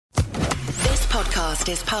podcast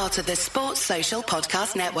is part of the Sports Social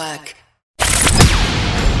Podcast Network.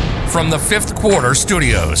 From the Fifth Quarter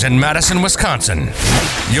Studios in Madison, Wisconsin,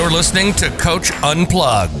 you're listening to Coach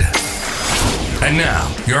Unplugged. And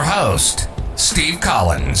now, your host, Steve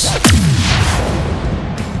Collins.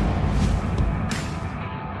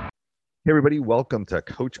 Hey everybody, welcome to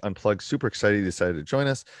Coach Unplugged. Super excited you decided to join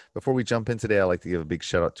us. Before we jump in today, I'd like to give a big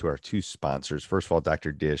shout out to our two sponsors. First of all,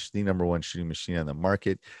 Dr. Dish, the number one shooting machine on the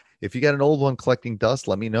market. If you got an old one collecting dust,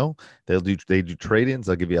 let me know. They do trade-ins.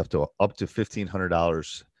 They'll give you up to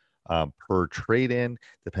 $1,500 per trade-in,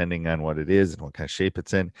 depending on what it is and what kind of shape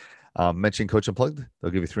it's in. Mention Coach Unplugged,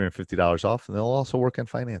 they'll give you $350 off, and they'll also work on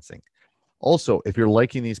financing. Also, if you're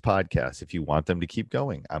liking these podcasts, if you want them to keep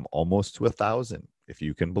going, I'm almost to 1,000. If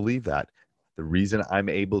you can believe that. The reason I'm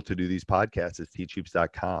able to do these podcasts is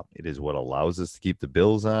teachhoops.com. It is what allows us to keep the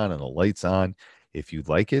bills on and the lights on. If you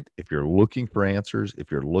like it, if you're looking for answers,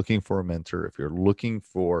 if you're looking for a mentor, if you're looking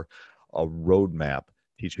for a roadmap,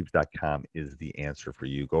 teachhoops.com is the answer for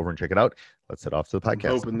you. Go over and check it out. Let's head off to the podcast.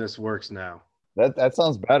 I'm hoping this works now. That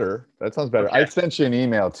sounds better. That sounds better. Okay. I sent you an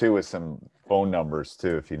email too with some phone numbers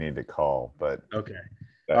too if you need to call. But okay.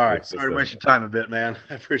 All right. Sorry to waste your time a bit, man.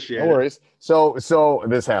 I appreciate it. No worries. So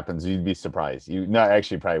this happens. You'd be surprised.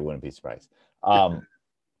 Actually probably wouldn't be surprised.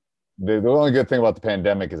 The only good thing about the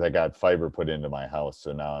pandemic is I got fiber put into my house.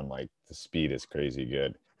 So now I'm like, the speed is crazy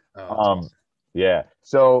good. Oh, awesome. Yeah.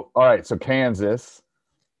 So, all right. So Kansas.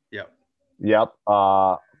 Yep.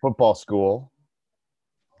 Football school.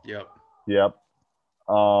 Yep.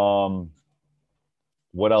 What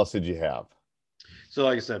else did you have? So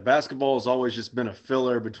like I said, basketball has always just been a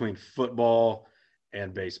filler between football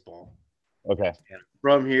and baseball. Okay. And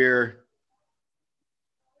from here,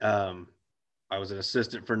 I was an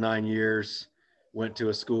assistant for 9 years, went to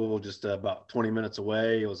a school just about 20 minutes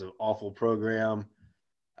away. It was an awful program.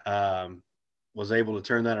 Was able to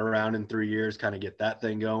turn that around in 3 years, kind of get that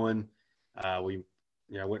thing going. We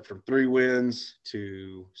went from 3 wins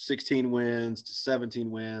to 16 wins to 17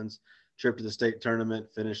 wins, trip to the state tournament,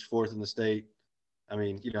 finished 4th in the state. I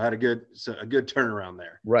mean, had a good turnaround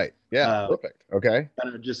there. Right. Yeah. Perfect. Okay.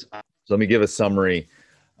 Kind of just. So let me give a summary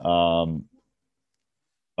So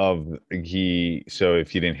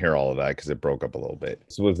if you didn't hear all of that, because it broke up a little bit.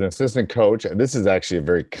 So was an assistant coach. This is actually a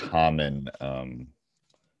very common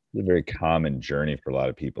journey for a lot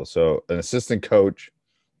of people. So an assistant coach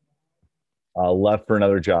left for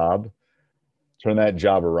another job, turned that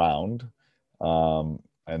job around.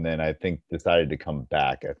 And then I think decided to come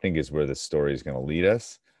back, I think is where the story is going to lead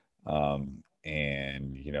us.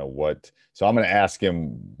 So I'm going to ask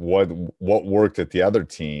him what worked at the other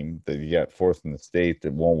team that you got 4th in the state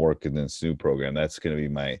that won't work in this new program. It's going to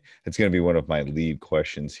be one of my lead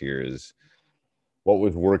questions here is what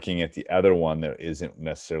was working at the other one that isn't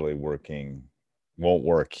necessarily won't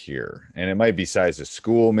work here. And it might be size of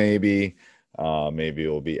school, maybe it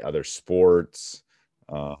will be other sports.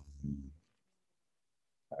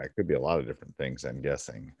 It could be a lot of different things, I'm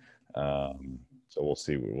guessing. So we'll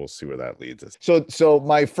see where that leads us. So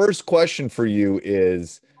my first question for you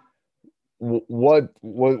is what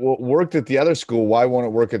worked at the other school? Why won't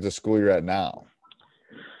it work at the school you're at now?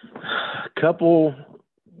 A couple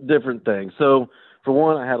different things. So for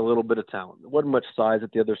one, I had a little bit of talent. There wasn't much size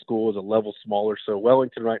at the other school. It was a level smaller. So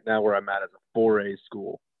Wellington right now where I'm at is a 4A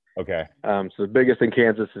school. Okay. So the biggest in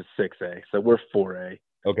Kansas is 6A. So we're 4A.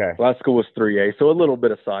 Okay. Last school was 3A. So a little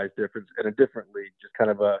bit of size difference and a different league, just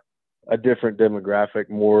kind of a different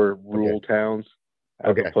demographic, more rural towns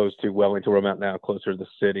as opposed to Wellington where I'm at now, closer to the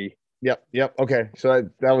city. Yep. Okay. So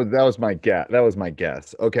that was my guess.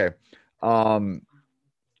 Okay.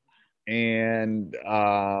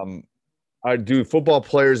 Do football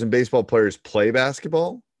players and baseball players play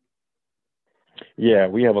basketball? Yeah,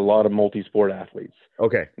 we have a lot of multi-sport athletes.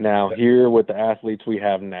 Okay. Now here with the athletes we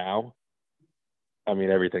have now, I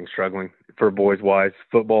mean, everything's struggling for boys wise.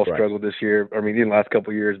 Football struggled this year. I mean, in the last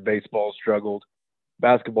couple of years, baseball struggled.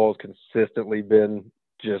 Basketball has consistently been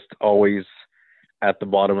just always at the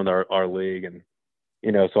bottom of our league. And,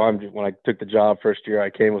 so when I took the job first year,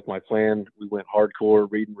 I came with my plan. We went hardcore,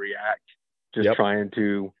 read and react, just trying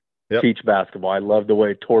to teach basketball. I love the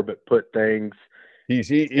way Torbett put things. He's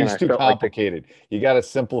too complicated. You got to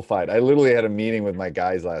simplify it. I literally had a meeting with my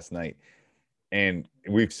guys last night, and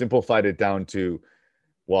we've simplified it down to,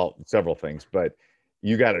 well, several things, but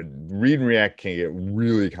you got to read and react can get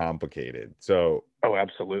really complicated. So,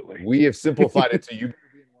 absolutely. We have simplified it to you better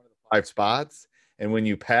be in one of the 5 spots. And when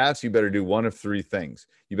you pass, you better do one of 3 things.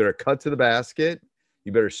 You better cut to the basket.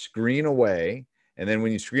 You better screen away. And then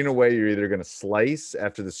when you screen away, you're either going to slice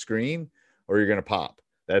after the screen or you're going to pop.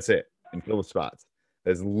 That's it. And fill the spots.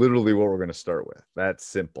 That's literally what we're going to start with. That's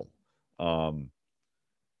simple.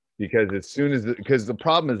 Because because the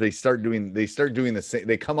problem is they start doing the same,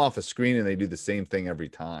 they come off a screen and they do the same thing every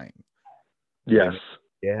time. Yes.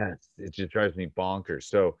 Yes. It just drives me bonkers.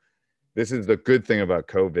 So this is the good thing about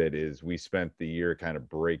COVID is we spent the year kind of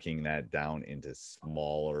breaking that down into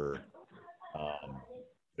smaller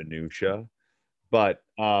minutia. But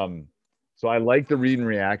so I like the read and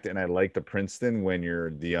react, and I like the Princeton when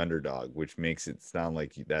you're the underdog, which makes it sound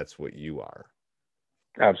like that's what you are.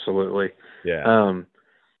 Absolutely. Yeah.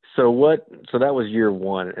 So that was year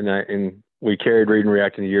one, and we carried read and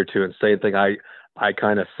react in year two, and same thing. I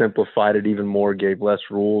kind of simplified it even more, gave less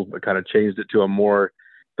rules, but kind of changed it to a more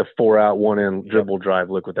the 4-out, 1-in dribble drive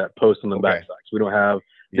look with that post on the backside. So we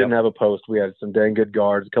didn't have a post. We had some dang good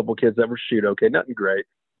guards, a couple kids that were shoot okay, nothing great,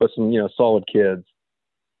 but some solid kids.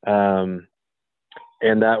 And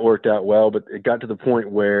that worked out well, but it got to the point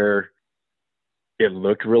where it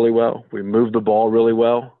looked really well. We moved the ball really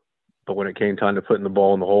well, but when it came time to putting the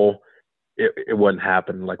ball in the hole, it wasn't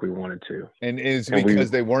happening like we wanted to. And it's because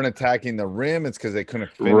they weren't attacking the rim. It's because they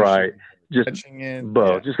couldn't finish. Right. Just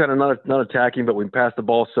both. Just kind of not attacking, but we passed the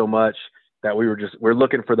ball so much that we're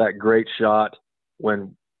looking for that great shot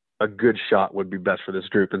when a good shot would be best for this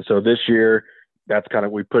group. And so this year, that's kind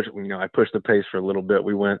of, I pushed the pace for a little bit.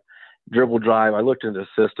 We went dribble drive. I looked into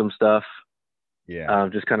system stuff. Yeah.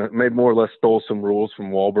 Just kind of made more or less stole some rules from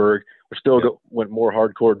Wahlberg. We still went more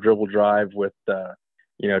hardcore dribble drive with,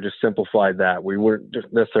 just simplified that. We weren't just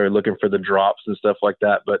necessarily looking for the drops and stuff like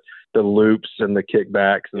that, but the loops and the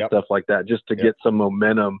kickbacks and stuff like that, just to get some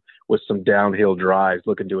momentum with some downhill drives,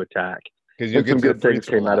 looking to attack. Because some good things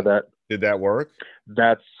came out of that. Did that work?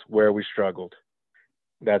 That's where we struggled.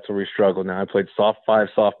 Now I played 5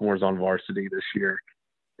 sophomores on varsity this year,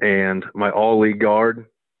 and my all-league guard,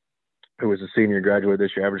 who was a senior, graduate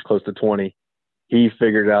this year, averaged close to 20. He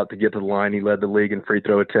figured out to get to the line. He led the league in free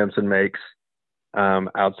throw attempts and makes.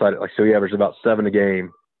 Outside, so he averaged about 7 a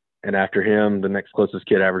game, and after him, the next closest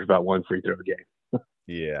kid averaged about 1 free throw a game.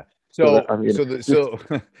 Yeah. So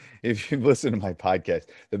if you listen to my podcast,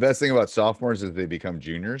 the best thing about sophomores is they become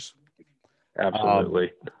juniors.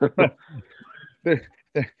 Absolutely. The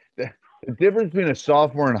difference between a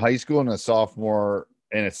sophomore in high school and a sophomore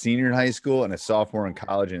and a senior in high school and a sophomore in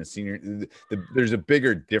college and a senior, there's a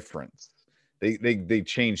bigger difference. They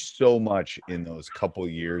change so much in those couple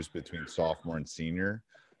years between sophomore and senior.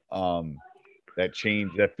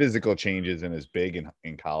 That physical change isn't as big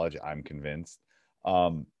in college, I'm convinced.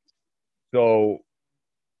 So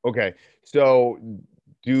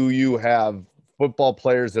do you have football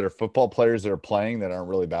players that are playing that aren't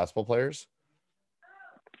really basketball players?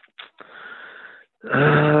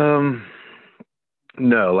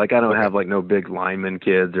 No, I don't have no big lineman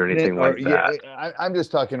kids or anything like that. Yeah, I'm just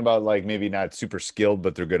talking about maybe not super skilled,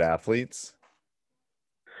 but they're good athletes.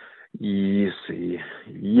 You see,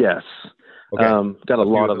 yes. Okay. Got a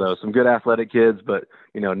lot of those. Some good athletic kids, but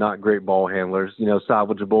not great ball handlers.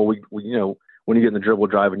 Salvageable. We when you get in the dribble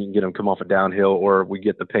drive and you can get them come off a downhill, or we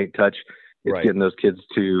get the paint touch, it's getting those kids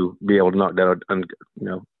to be able to knock down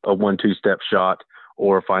a 1-2 step shot,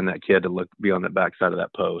 or find that kid to be on the backside of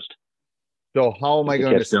that post. So how am I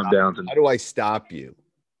going to stop? How do I stop you?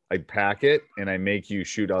 I pack it and I make you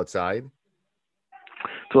shoot outside.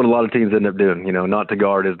 That's what a lot of teams end up doing. Not to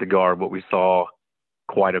guard is to guard. What we saw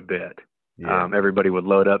quite a bit. Yeah. Everybody would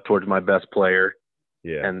load up towards my best player.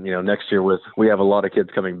 Yeah. And next year we have a lot of kids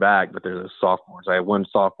coming back, but there's sophomores. I had one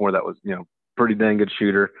sophomore that was pretty dang good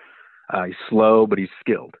shooter. He's slow, but he's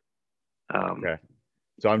skilled. Okay.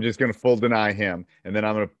 So I'm just going to full deny him, and then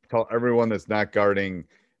I'm going to tell everyone that's not guarding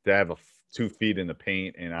to have 2 feet in the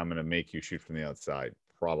paint, and I'm going to make you shoot from the outside,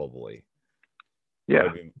 probably. Yeah.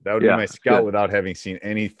 That would be my scout without having seen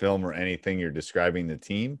any film or anything. You're describing the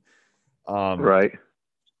team. Right.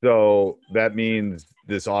 So that means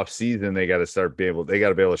this off season, they got to be able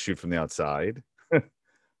to shoot from the outside. I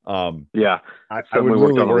would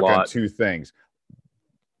really work on 2 things: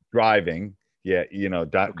 driving. Yeah.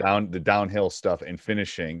 The downhill stuff and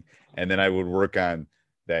finishing. And then I would work on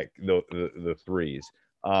the threes.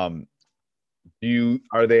 So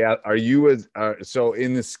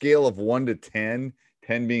in the scale of 1 to 10,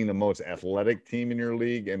 10 being the most athletic team in your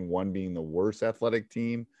league and 1 being the worst athletic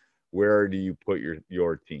team, where do you put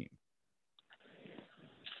your team?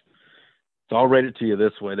 So I'll rate it to you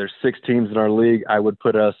this way. There's 6 teams in our league. I would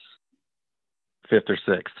put us 5th or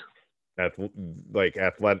 6th.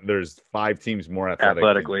 Athletic. There's 5 teams more athletic.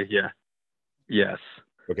 Athletically, yeah. Yes.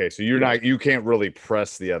 Okay, so you can't really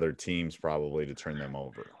press the other teams probably to turn them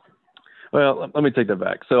over. Well, let me take that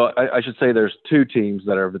back. So I should say there's 2 teams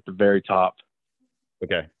that are at the very top.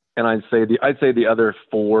 Okay. and I'd say the other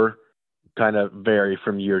 4 kind of vary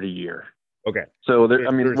from year to year. Okay. So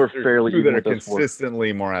we're fairly even with that are those 4.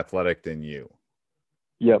 consistently more athletic than you.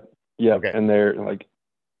 Yep. Okay. And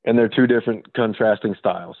they're 2 different contrasting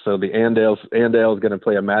styles. So the Andale is going to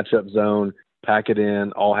play a matchup zone, pack it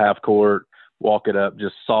in, all half court, walk it up,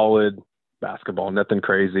 just solid basketball, nothing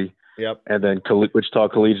crazy. Yep. And then Wichita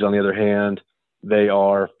Collegiate, on the other hand, they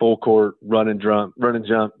are full court, run and jump,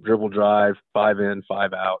 dribble drive, 5 in,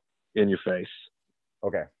 5 out, in your face.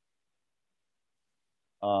 Okay.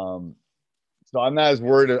 So I'm not as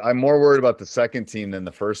worried. I'm more worried about the second team than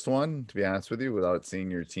the first one, to be honest with you, without seeing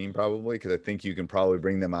your team probably, because I think you can probably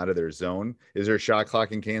bring them out of their zone. Is there a shot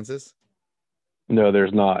clock in Kansas? No,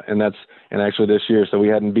 there's not. And actually this year. So we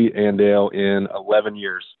hadn't beat Andale in 11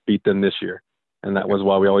 years, beat them this year. And that was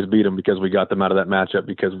why we always beat them, because we got them out of that matchup,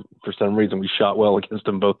 because for some reason we shot well against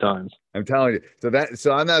them both times. I'm telling you.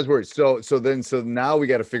 So I'm not as worried. So now we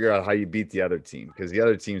got to figure out how you beat the other team, because the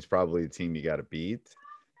other team's probably a team you got to beat.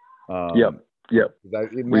 Yep.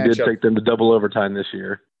 We did take them to double overtime this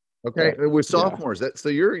year. Okay. With sophomores. So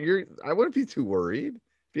you're I wouldn't be too worried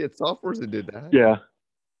if you had sophomores that did that. Yeah.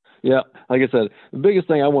 Like I said, the biggest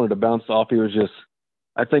thing I wanted to bounce off you was just,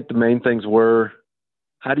 I think the main things were,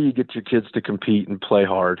 how do you get your kids to compete and play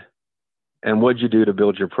hard? And what'd you do to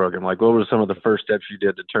build your program? Like, what were some of the first steps you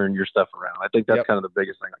did to turn your stuff around? I think that's kind of the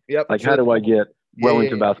biggest thing. Yep. Like, how do I get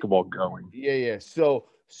Wellington basketball going? Yeah.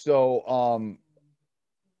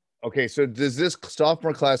 Okay. So does this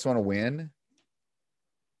sophomore class want to win?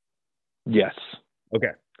 Yes.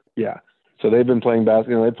 Okay. Yeah. So they've been playing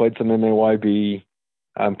basketball. They played some MAYB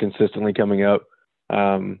consistently coming up.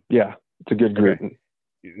 Yeah, it's a good group. Okay.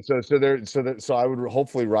 So I would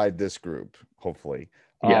hopefully ride this group. Hopefully.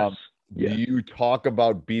 Yes. Do you talk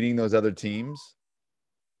about beating those other teams?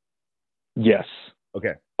 Yes.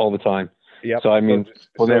 Okay. All the time. Yeah. So I mean,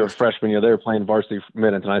 they were freshmen, they were playing varsity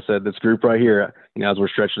minutes, and I said, this group right here, as we're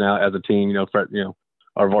stretching out as a team,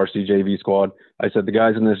 our varsity JV squad, I said, the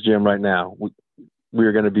guys in this gym right now, we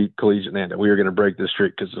are going to beat Collegiate and Andale. We are going to break this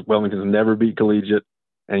streak, because Wellington's never beat Collegiate,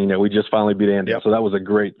 and we just finally beat Andale. Yep. So that was a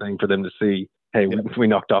great thing for them to see. Hey, we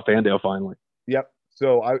knocked off Andale finally. Yep.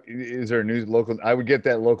 So is there a local? I would get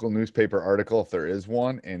that local newspaper article, if there is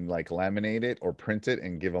one, and laminate it or print it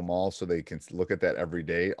and give them all, so they can look at that every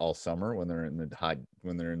day all summer when they're in the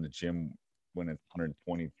gym when it's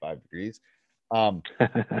 125 degrees.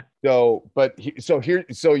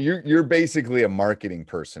 You're basically a marketing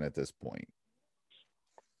person at this point.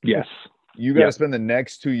 Yes. You got to spend the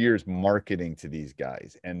next 2 years marketing to these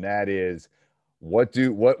guys, and that is what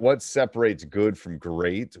separates good from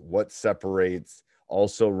great, what separates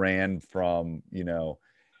also ran from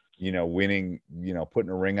winning, putting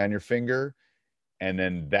a ring on your finger, and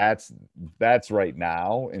then that's right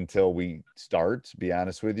now until we start, to be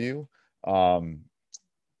honest with you.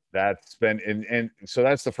 That's been and so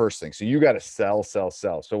that's the first thing. So you got to sell.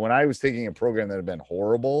 So when I was taking a program that had been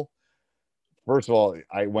horrible, first of all,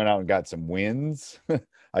 I went out and got some wins.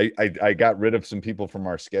 I got rid of some people from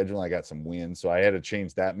our schedule. I got some wins. So I had to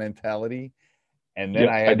change that mentality. And then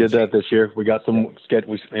I did that this year. We got some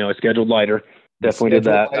scheduled lighter. Definitely did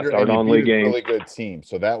that. Our non-league game. Really good team.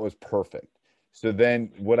 So that was perfect. So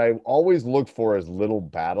then what I always looked for is little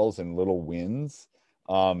battles and little wins.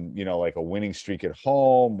 Like a winning streak at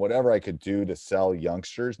home, whatever I could do to sell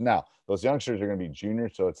youngsters. Now, those youngsters are going to be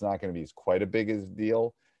juniors, so it's not going to be quite a big a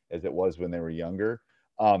deal as it was when they were younger.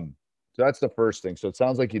 So that's the first thing. So it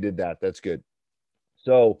sounds like you did that. That's good.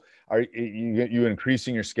 So are you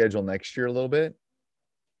increasing your schedule next year a little bit?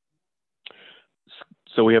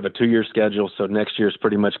 So we have a 2-year schedule. So next year is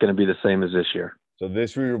pretty much going to be the same as this year. So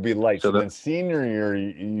this year will be light. So then senior year,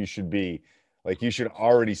 you should be you should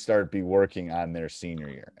already be working on their senior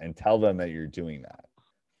year and tell them that you're doing that.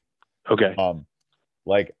 Okay.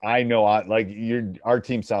 I know our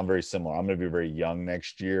team sound very similar. I'm going to be very young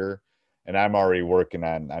next year, and I'm already working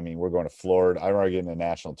on, we're going to Florida. I'm already getting a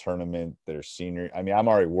national tournament, their senior. I'm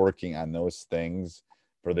already working on those things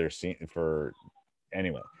for their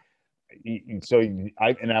anyway. So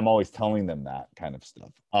I'm always telling them that kind of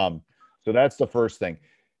stuff. So that's the first thing.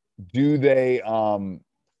 Do they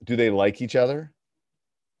like each other?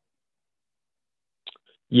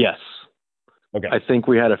 Yes. Okay. I think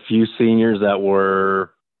we had a few seniors that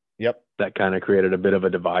were, that kind of created a bit of a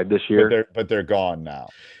divide this year. But they're gone now.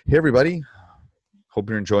 Hey, everybody. Hope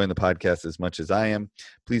you're enjoying the podcast as much as I am.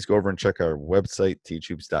 Please go over and check our website,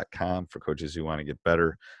 teachhoops.com, for coaches who want to get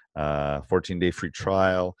better. 14-day free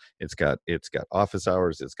trial. It's got office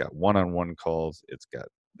hours. It's got one-on-one calls. It's got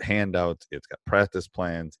handouts, it's got practice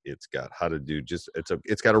plans, it's got how to do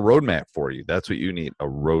it's got a roadmap for you. That's what you need, a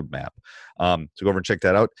roadmap. So go over and check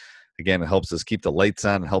that out. Again, it helps us keep the lights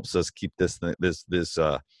on, helps us keep this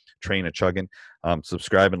train a chugging.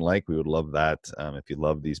 Subscribe and like, we would love that. If you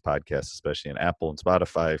love these podcasts, especially on Apple and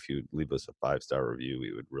Spotify, if you leave us a 5-star review,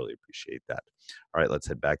 we would really appreciate that. All right, let's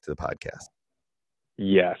head back to the podcast.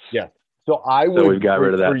 Yes. Yeah. So we've got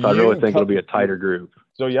rid of that. So I really think it'll be a tighter group.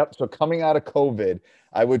 So So coming out of COVID,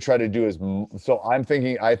 I would try to do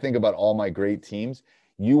I think about all my great teams.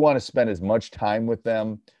 You want to spend as much time with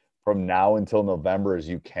them from now until November as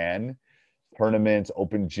you can. Tournaments,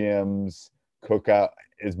 open gyms, cookout,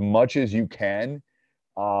 as much as you can.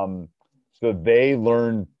 So they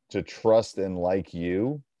learn to trust and like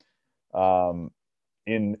you in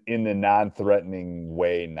the non-threatening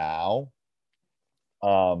way now.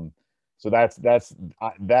 So that's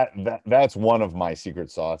one of my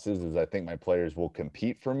secret sauces, is I think my players will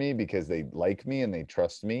compete for me because they like me and they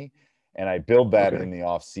trust me, and I build that in the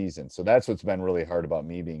off season. So that's what's been really hard about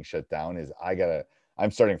me being shut down, is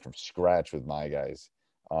I'm starting from scratch with my guys,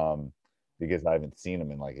 because I haven't seen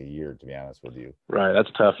them in like a year, to be honest with you. Right.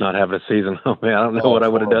 That's tough not having a season. Oh man, I don't know what I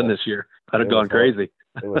would have done this year. I'd have gone crazy.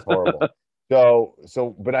 It was horrible.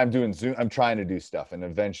 But I'm doing Zoom. I'm trying to do stuff, and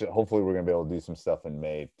eventually, hopefully, we're gonna be able to do some stuff in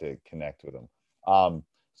May to connect with them.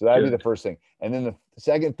 So that'd be the first thing, and then the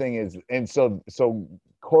second thing is, and so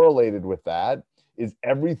correlated with that is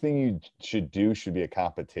everything you should do should be a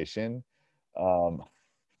competition.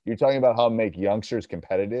 You're talking about how to make youngsters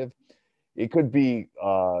competitive. It could be,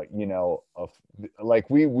 like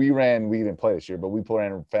we didn't play this year, but we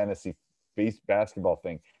ran a fantasy basketball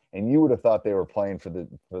thing. And you would have thought they were playing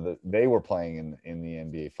they were playing in the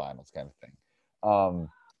NBA finals kind of thing.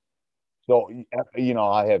 So,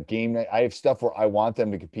 I have game night. I have stuff where I want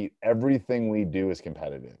them to compete. Everything we do is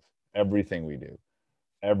competitive. Everything we do,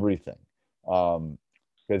 everything.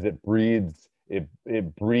 Because it breeds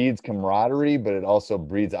camaraderie, but it also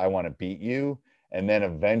breeds, I want to beat you. And then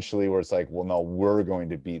eventually where it's like, well, no, we're going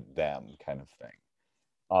to beat them kind of thing.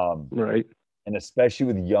 Right. And especially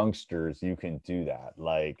with youngsters, you can do that.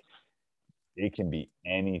 Like, it can be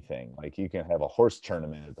anything. Like, you can have a horse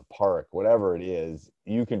tournament at the park, whatever it is.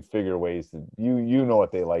 You can figure ways to, you know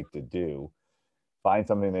what they like to do. Find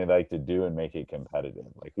something they like to do and make it competitive.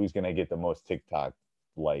 Like, who's going to get the most TikTok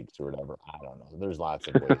likes or whatever? I don't know. There's lots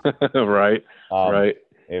of ways. Right. Right.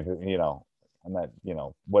 If I'm not,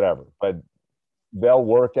 whatever. But they'll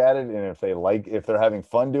work at it, and if they're having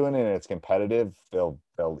fun doing it and it's competitive, they'll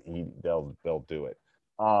do it.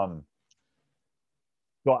 So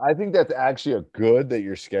I think that's actually good that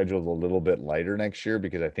your schedule's a little bit lighter next year,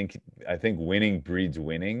 because I think winning breeds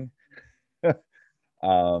winning.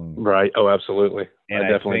 Right. Oh, absolutely. And I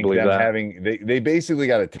definitely believe that. They basically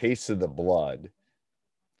got a taste of the blood,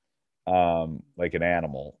 like an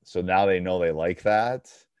animal. So now they know they like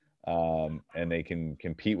that. And they can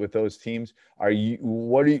compete with those teams.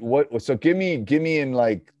 So give me in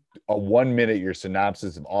like a 1 minute your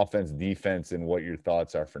synopsis of offense, defense, and what your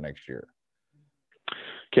thoughts are for next year.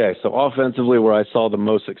 Okay, so offensively, where I saw the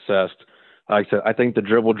most success, like I said, I think the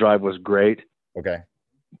dribble drive was great. Okay.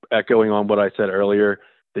 Echoing on what I said earlier,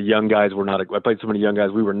 the young guys were not. I played so many young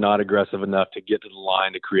guys. We were not aggressive enough to get to the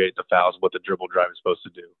line to create the fouls. What the dribble drive is supposed to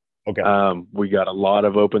do. Okay. We got a lot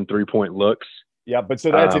of open 3-point looks. Yeah, but so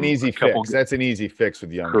that's an easy fix. That's an easy fix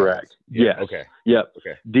with young guys. Correct. Yes. Okay. Yep.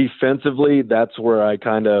 Okay. Defensively, that's where I'm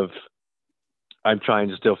trying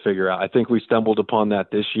to still figure out. I think we stumbled upon that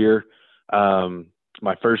this year.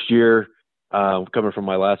 My first year, coming from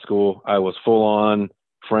my last school, I was full on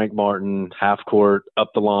Frank Martin, half court, up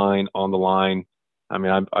the line, on the line. I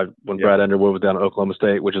mean, when Brad Underwood was down at Oklahoma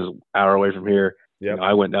State, which is an hour away from here,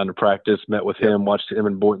 I went down to practice, met with him, watched him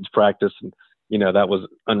and Boynton's practice, and that was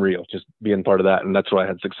unreal, just being part of that. And that's what I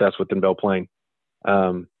had success with in Belle Plaine.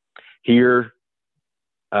 Here,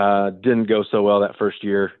 didn't go so well that first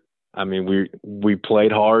year. I mean, we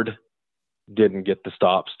played hard, didn't get the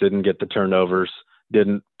stops, didn't get the turnovers,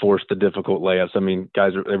 didn't force the difficult layups. I mean,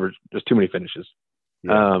 guys, there's too many finishes.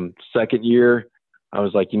 Yeah. Second year, I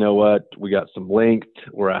was like, you know what? We got some length.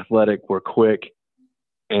 We're athletic. We're quick.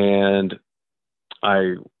 And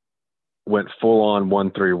I went full on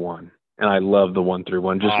 1-3-1. And I love the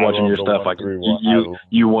 1-3-1. Just watching your stuff,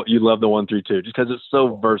 you love the 1-3-2 just because it's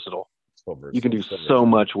so versatile. You can do so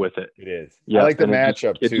much with it. It is. Yeah, I like the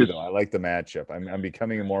matchup too, though. I like the matchup. I'm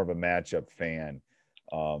becoming more of a matchup fan.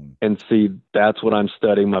 And see, that's what I'm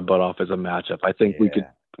studying my butt off, is a matchup. I think we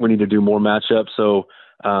need to do more matchups. So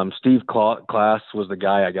Steve Class was the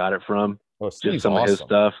guy I got it from. Oh, Steve's just some awesome. of his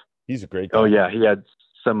stuff. He's a great guy. Oh yeah, he had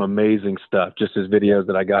some amazing stuff. Just his videos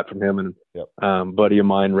that I got from him, and buddy of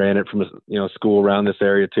mine ran it from a school around this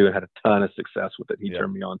area too, and had a ton of success with it. He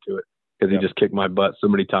turned me on to it because he just kicked my butt so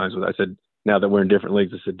many times with it. I said, now that we're in different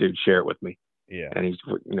leagues, I said, dude, share it with me. Yeah. And he's,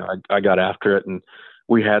 I got after it, and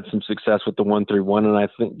we had some success with the 1-3-1. And I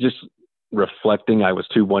think, just reflecting, I was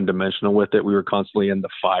too one-dimensional with it. We were constantly in the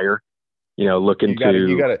fire, looking you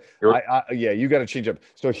gotta change up.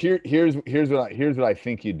 So here's what I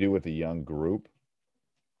think you do with a young group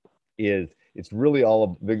is it's really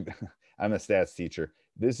all I'm a stats teacher.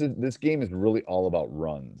 This game is really all about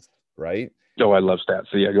runs, right? Oh, I love stats.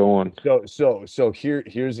 So yeah, go on. So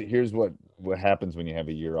here's what happens when you have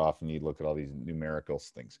a year off and you look at all these numerical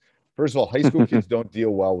things. First of all, high school kids don't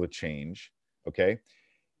deal well with change. Okay.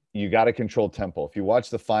 You got to control tempo. If you watch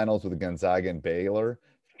the finals with Gonzaga and Baylor,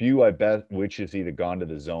 few, I bet, wishes he'd have gone to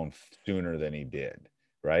the zone sooner than he did.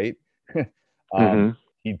 Right.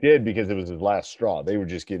 He did because it was his last straw. They were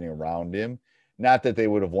just getting around him. Not that they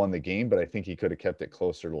would have won the game, but I think he could have kept it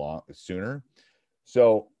closer sooner.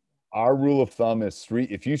 So our rule of thumb is 3.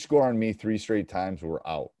 If you score on me 3 straight times, we're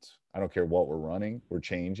out. I don't care what we're running. We're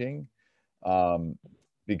changing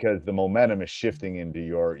because the momentum is shifting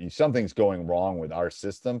into something's going wrong with our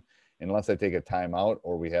system. Unless I take a timeout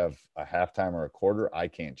or we have a halftime or a quarter, I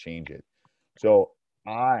can't change it. So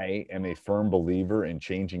I am a firm believer in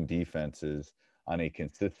changing defenses on a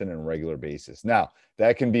consistent and regular basis. Now,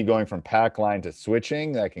 that can be going from pack line to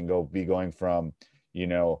switching. That can be going from,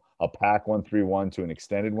 a pack 1-3-1 to an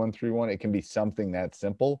extended 1-3-1. It can be something that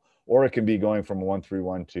simple, or it can be going from a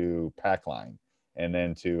 1-3-1 to pack line and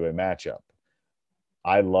then to a matchup.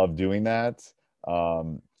 I love doing that.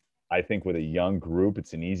 I think with a young group,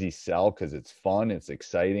 it's an easy sell because it's fun, it's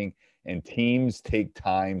exciting, and teams take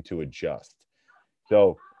time to adjust.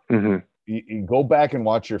 So you go back and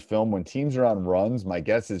watch your film. When teams are on runs, my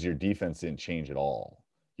guess is your defense didn't change at all.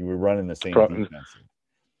 You were running the same defense.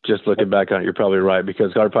 Just looking back on it, you're probably right,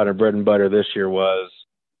 because our part of bread and butter this year was,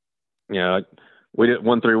 we did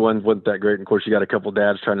 1-3-1 wasn't that great. And of course, you got a couple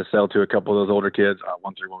dads trying to sell to a couple of those older kids.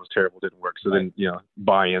 1-3-1 was terrible, didn't work. So then,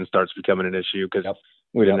 buy-in starts becoming an issue because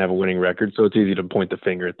we didn't have a winning record. So it's easy to point the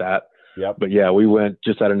finger at that. But yeah, we went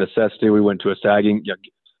just out of necessity. We went to a sagging.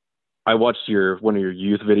 I watched one of your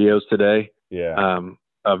youth videos today.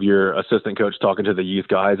 Of your assistant coach talking to the youth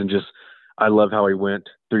guys, and I love how he went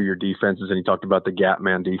through your defenses, and he talked about the gap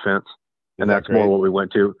man defense, and that's more what we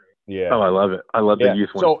went to. Yeah. Oh, I love it. I love the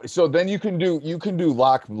youth one. So then you can do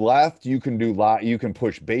lock left, you can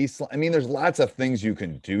push baseline. I mean, there's lots of things you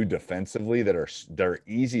can do defensively that are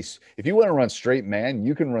easy. If you want to run straight man,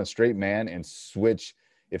 you can run straight man and switch.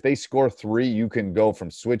 If they score 3, you can go from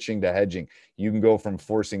switching to hedging. You can go from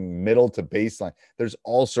forcing middle to baseline. There's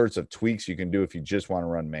all sorts of tweaks you can do if you just want to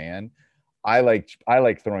run man. I like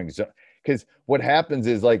throwing zone, because what happens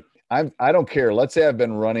is, like, I don't care. Let's say I've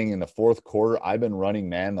been running in the fourth quarter. I've been running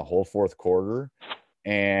man the whole fourth quarter,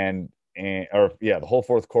 the whole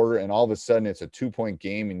fourth quarter, and all of a sudden it's a 2-point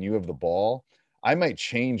game and you have the ball. I might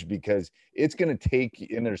change because it's going to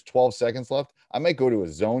take, and there's 12 seconds left. I might go to a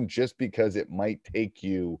zone just because it might take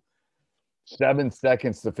you 7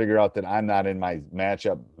 seconds to figure out that I'm not in my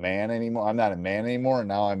matchup man anymore. I'm not a man anymore. And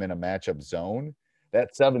now I'm in a matchup zone.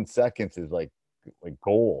 That 7 seconds is like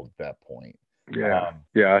gold at that point.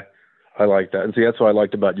 I like that. And see, that's what I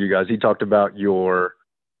liked about you guys. He talked about your,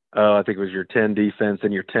 I think it was your 10 defense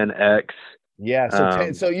and your 10X.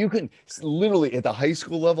 Yeah. So you can literally at the high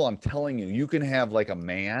school level, I'm telling you, you can have like a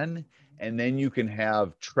man, and then you can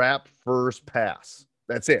have trap first pass.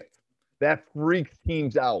 That's it. That freaks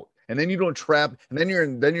teams out. And then you don't trap, and then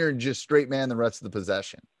you're just straight man the rest of the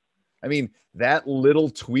possession. I mean, that little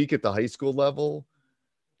tweak at the high school level,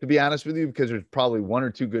 to be honest with you, because there's probably 1 or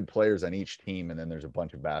 2 good players on each team, and then there's a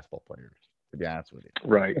bunch of basketball players, to be honest with you.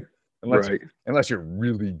 Right. Unless you're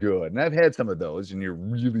really good. And I've had some of those, and you're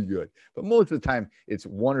really good. But most of the time, it's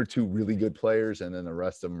 1 or 2 really good players, and then the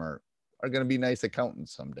rest of them are going to be nice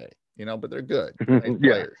accountants someday, but they're good. Nice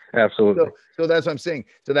players. Absolutely. So that's what I'm saying.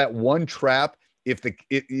 So that one trap, you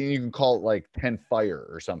can call it like 10 fire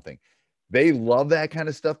or something. They love that kind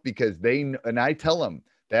of stuff because and I tell them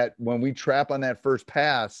that when we trap on that first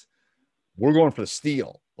pass, we're going for the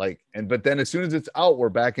steal. But then as soon as it's out, we're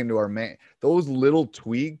back into our man. Those little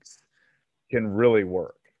tweaks can really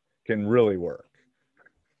work.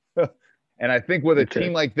 And I think with a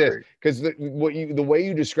team like this, because the way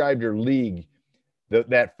you described your league,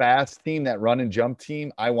 that fast team, that run and jump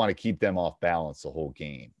team, I want to keep them off balance the whole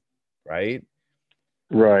game, right?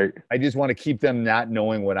 Right. I just want to keep them not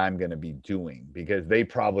knowing what I'm going to be doing, because they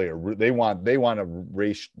probably are. They want to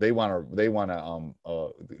race. They want to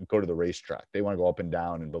go to the racetrack. They want to go up and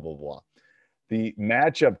down and blah blah blah. the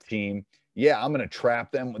matchup team, yeah, I'm going to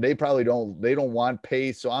trap them. They probably don't want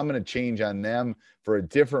pace. So I'm going to change on them for a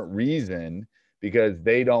different reason, because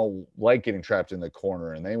they don't like getting trapped in the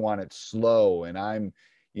corner and they want it slow. And I'm,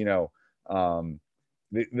 the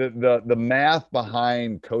math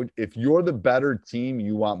behind coach, if you're the better team,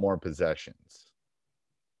 you want more possessions.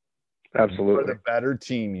 Absolutely. If you're the better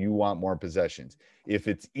team, you want more possessions. If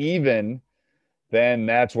it's even, then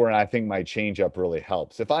that's where I think my changeup really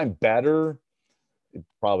helps. If I'm better, it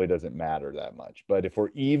probably doesn't matter that much. But if we're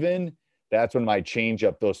even, that's when my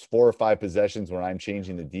changeup, those 4 or 5 possessions when I'm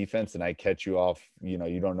changing the defense and I catch you off, you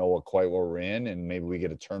don't know quite where we're in, and maybe we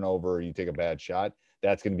get a turnover or you take a bad shot,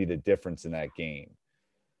 that's going to be the difference in that game.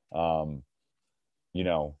 When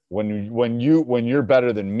you're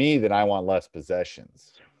better than me, then I want less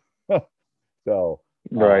possessions. So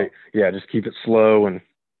right. Yeah, just keep it slow and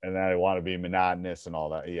I want to be monotonous and all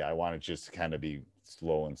that. Yeah, I want to just kind of be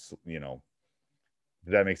slow and does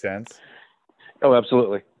that make sense? Oh,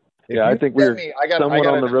 absolutely. Yeah, I think I got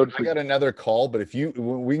another call, but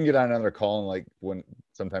we can get on another call and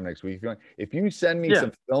sometime next week. If you send me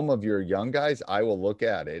some film of your young guys, I will look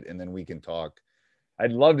at it and then we can talk.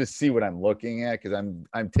 I'd love to see what I'm looking at, because I'm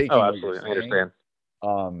taking. Oh, absolutely, I understand.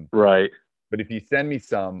 Right. But if you send me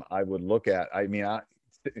some, I would look at.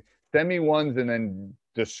 Send me ones and then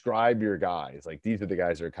describe your guys. Like, these are the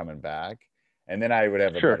guys that are coming back, and then I would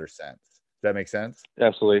have a better sense. Does that make sense?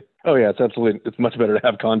 Absolutely. Oh yeah, it's much better to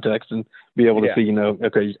have context and be able to see,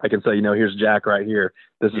 okay, I can say, here's Jack right here.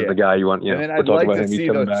 This is the guy you want. And then I'd like to see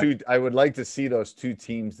those two. I would like to see those 2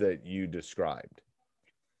 teams that you described.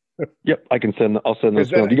 Yep, I'll send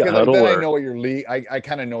those. You got Huddle? Then I know what your league. I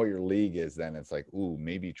kind of know what your league is. Then it's like, ooh,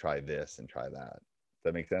 maybe try this and try that. Does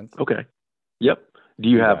that make sense? Okay. Yep. Do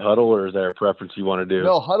you have Huddle, or is there a preference you want to do?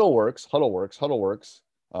 No, Huddle works.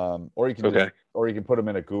 Or you can or you can put them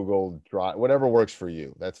in a Google Drive, whatever works for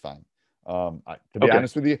you. That's fine. To be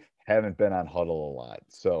honest with you, haven't been on Huddle a lot,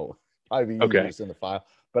 so probably easier to send the file.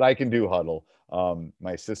 But I can do Huddle.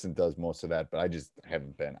 My assistant does most of that, but I just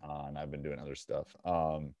haven't been on. I've been doing other stuff.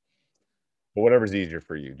 But whatever's easier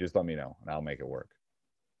for you, just let me know and I'll make it work.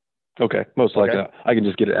 Okay. Most likely I can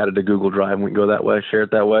just get it added to Google Drive and we can go that way, share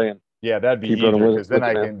it that way. And yeah, that'd be easier, because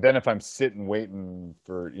then if I'm sitting waiting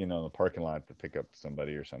for, the parking lot to pick up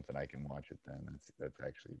somebody or something, I can watch it then. That's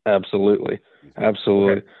actually absolutely. easier.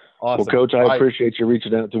 Absolutely. Okay. Awesome. Well, Coach, I appreciate you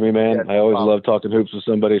reaching out to me, man. I always love talking hoops with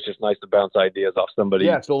somebody. It's just nice to bounce ideas off somebody.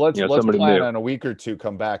 Yeah. So let's plan on a week or two,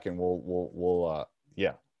 come back and we'll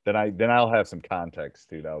then I'll have some context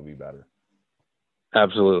too. That'll be better.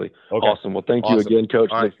 Absolutely. Okay. Awesome. Well, thank you again,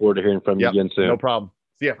 Coach. Look forward to hearing from you again soon. No problem.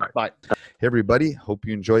 See ya. Bye. Hey, everybody. Hope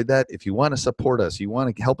you enjoyed that. If you want to support us, you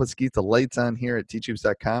want to help us keep the lights on here at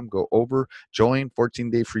teachhoops.com, go over, join,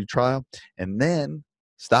 14-day free trial, and then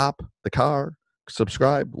stop the car,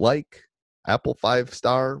 subscribe, like, Apple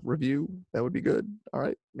 5-star review. That would be good. All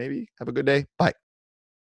right. Maybe. Have a good day. Bye.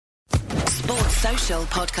 Sports Social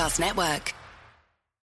Podcast Network.